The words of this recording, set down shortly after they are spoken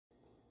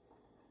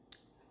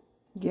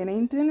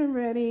Getting dinner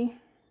ready.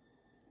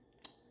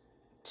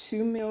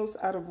 2 meals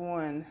out of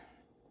 1.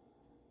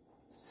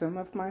 Some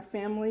of my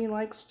family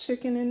likes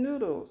chicken and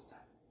noodles.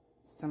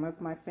 Some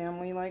of my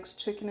family likes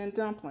chicken and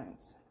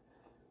dumplings.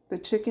 The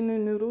chicken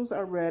and noodles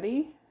are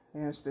ready.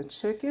 There's the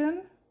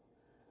chicken,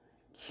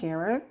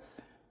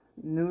 carrots,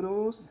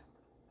 noodles,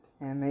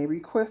 and they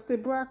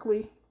requested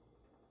broccoli.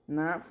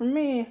 Not for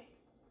me.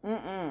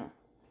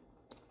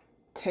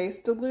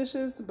 Tastes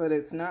delicious, but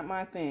it's not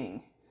my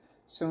thing.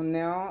 So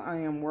now I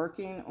am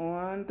working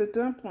on the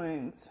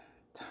dumplings.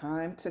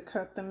 Time to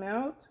cut them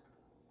out.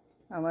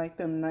 I like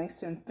them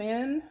nice and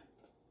thin.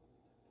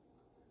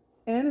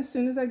 And as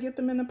soon as I get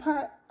them in the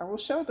pot, I will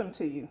show them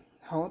to you.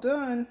 Hold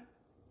on.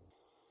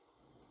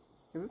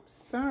 Oops,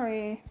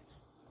 sorry.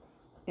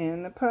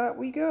 In the pot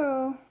we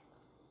go.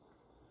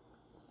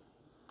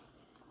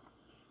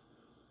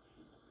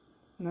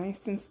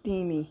 Nice and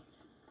steamy.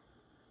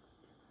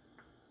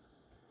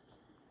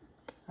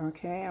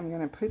 Okay, I'm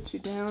going to put you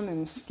down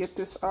and get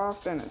this all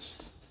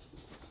finished.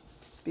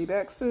 Be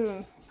back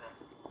soon.